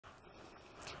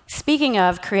Speaking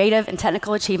of creative and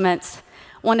technical achievements,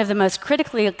 one of the most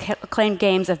critically acclaimed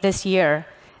games of this year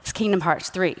is Kingdom Hearts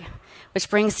 3, which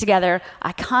brings together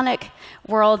iconic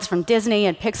worlds from Disney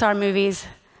and Pixar movies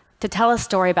to tell a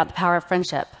story about the power of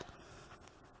friendship.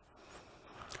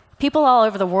 People all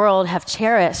over the world have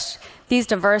cherished these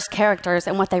diverse characters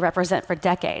and what they represent for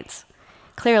decades.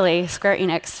 Clearly, Square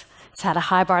Enix has had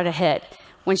a high bar to hit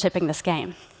when shipping this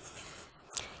game.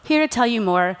 Here to tell you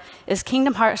more is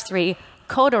Kingdom Hearts 3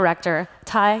 co-director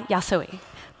Tai Yasui.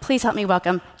 Please help me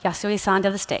welcome Yasui-san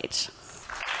to the stage.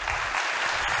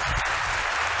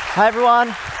 Hi, everyone.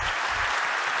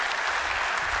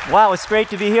 Wow, it's great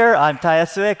to be here. I'm Tai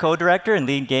Yasui, co-director and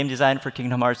lead game designer for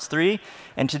Kingdom Hearts 3.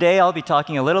 And today I'll be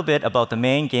talking a little bit about the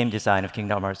main game design of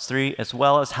Kingdom Hearts 3, as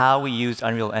well as how we use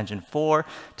Unreal Engine 4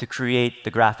 to create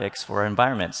the graphics for our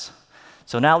environments.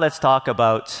 So now let's talk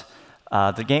about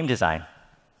the game design.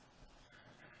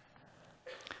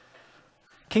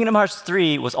 Kingdom Hearts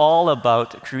 3 was all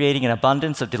about creating an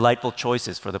abundance of delightful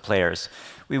choices for the players.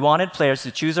 We wanted players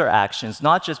to choose our actions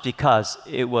not just because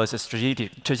it was a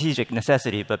strategic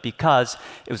necessity, but because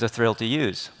it was a thrill to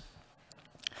use.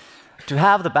 To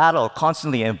have the battle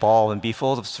constantly evolve and be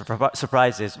full of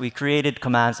surprises, we created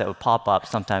commands that would pop up,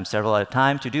 sometimes several at a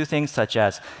time, to do things such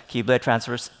as Keyblade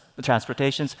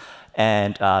transportations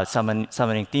and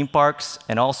summoning theme parks,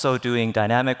 and also doing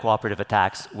dynamic cooperative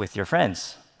attacks with your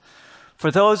friends. For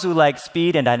those who like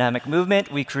speed and dynamic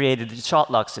movement, we created the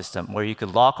shot lock system, where you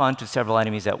could lock onto several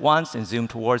enemies at once and zoom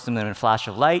towards them in a flash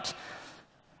of light,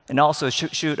 and also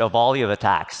shoot a volley of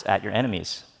attacks at your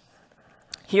enemies.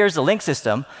 Here's the link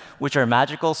system, which are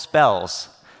magical spells.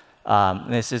 We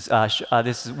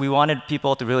wanted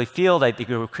people to really feel like they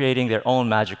were creating their own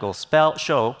magical spell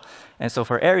show. And so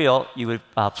for Ariel, you would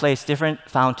place different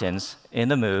fountains in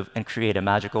the move and create a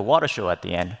magical water show at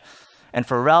the end. And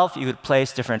for Ralph, you would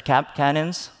place different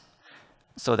cannons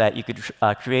so that you could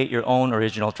create your own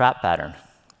original trap pattern.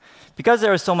 Because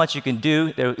there was so much you can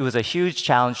do, it was a huge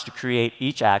challenge to create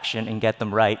each action and get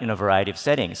them right in a variety of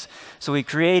settings. So we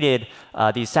created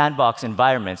these sandbox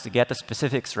environments to get the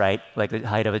specifics right, like the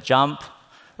height of a jump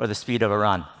or the speed of a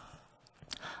run.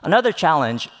 Another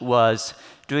challenge was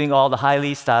doing all the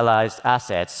highly stylized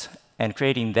assets and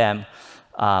creating them,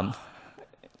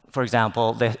 for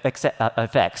example, the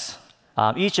effects.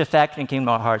 Each effect in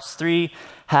Kingdom Hearts 3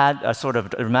 had a sort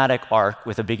of dramatic arc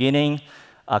with a beginning,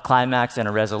 a climax, and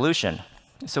a resolution.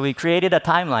 So we created a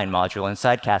timeline module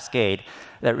inside Cascade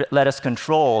that let us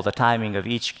control the timing of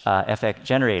each effect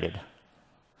generated.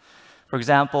 For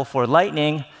example, for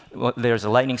lightning, there's a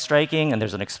lightning striking, and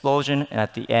there's an explosion, and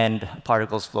at the end,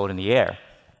 particles float in the air.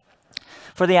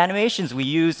 For the animations, we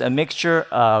used a mixture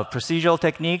of procedural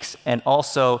techniques and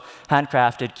also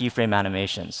handcrafted keyframe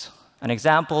animations. An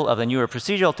example of the newer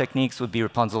procedural techniques would be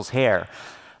Rapunzel's hair.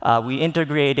 We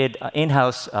integrated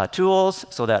in-house tools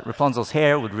so that Rapunzel's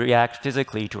hair would react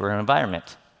physically to her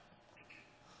environment.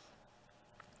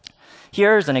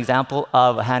 Here's an example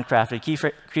of a handcrafted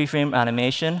keyframe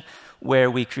animation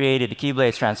where we created the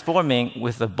Keyblades transforming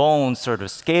with the bones sort of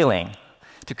scaling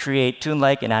to create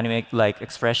toon-like and anime-like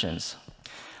expressions.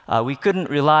 We couldn't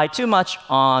rely too much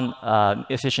on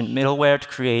efficient middleware to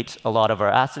create a lot of our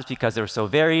assets because they were so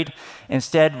varied.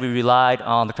 Instead, we relied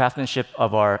on the craftsmanship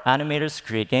of our animators to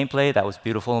create gameplay that was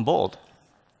beautiful and bold.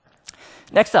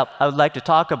 Next up, I would like to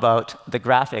talk about the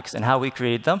graphics and how we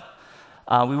created them.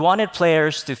 We wanted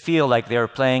players to feel like they were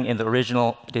playing in the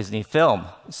original Disney film.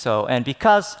 And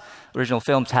because original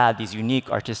films had these unique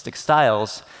artistic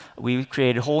styles, we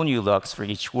created whole new looks for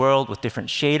each world with different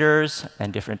shaders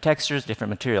and different textures, different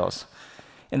materials.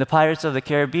 In the Pirates of the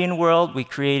Caribbean world, we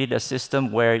created a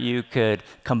system where you could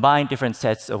combine different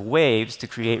sets of waves to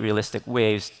create realistic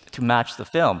waves to match the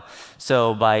film.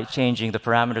 So by changing the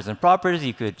parameters and properties,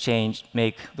 you could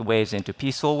make the waves into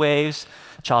peaceful waves,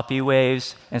 choppy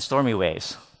waves, and stormy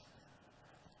waves.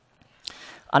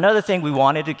 Another thing we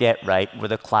wanted to get right were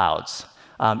the clouds.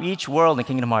 Each world in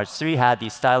Kingdom Hearts 3 had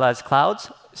these stylized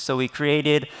clouds, so we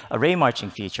created a ray marching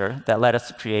feature that let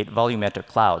us create volumetric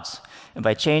clouds. And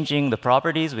by changing the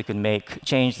properties, we could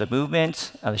change the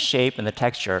movement, the shape, and the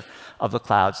texture of the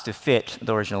clouds to fit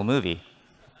the original movie.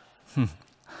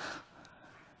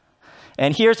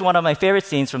 And here's one of my favorite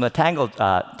scenes from the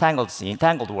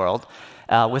Tangled world,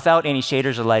 without any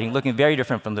shaders or lighting, looking very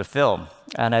different from the film.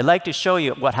 And I'd like to show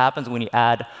you what happens when you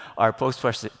add our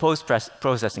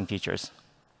post-processing features.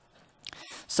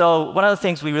 So one of the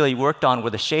things we really worked on were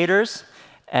the shaders,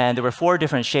 and there were 4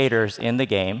 different shaders in the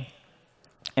game.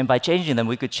 And by changing them,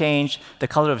 we could change the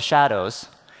color of shadows.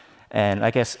 And I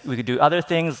guess we could do other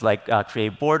things like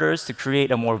create borders to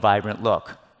create a more vibrant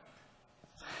look.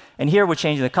 And here we're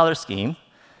changing the color scheme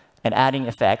and adding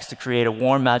effects to create a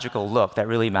warm, magical look that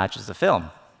really matches the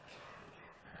film.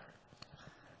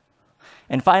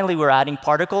 And finally, we're adding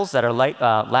particles that are light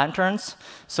lanterns.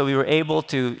 So we were able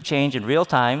to change in real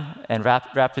time and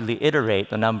rapidly iterate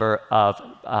the number of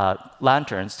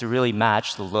lanterns to really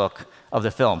match the look of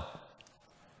the film.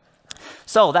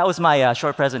 So that was my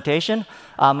short presentation.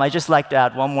 I'd just like to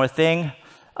add one more thing.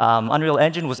 Unreal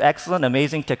Engine was excellent,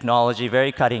 amazing technology,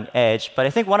 very cutting edge. But I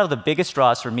think one of the biggest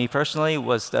draws for me personally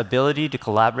was the ability to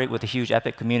collaborate with a huge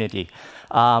Epic community.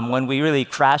 When we really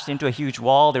crashed into a huge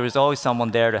wall, there was always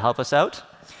someone there to help us out.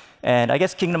 And I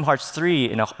guess Kingdom Hearts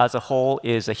 3 as a whole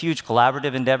is a huge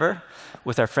collaborative endeavor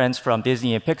with our friends from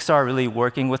Disney and Pixar really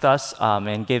working with us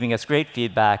and giving us great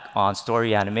feedback on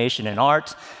story, animation, and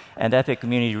art. And the Epic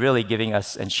community really giving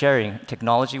us and sharing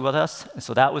technology with us. And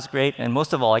so that was great. And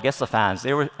most of all, I guess the fans,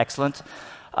 they were excellent.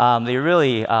 They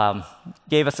really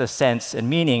gave us a sense and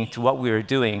meaning to what we were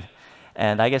doing.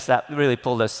 And I guess that really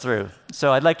pulled us through.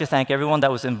 So I'd like to thank everyone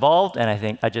that was involved. And I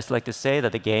think I'd just like to say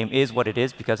that the game is what it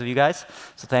is because of you guys.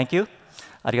 So thank you.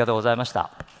 ありがとうございました。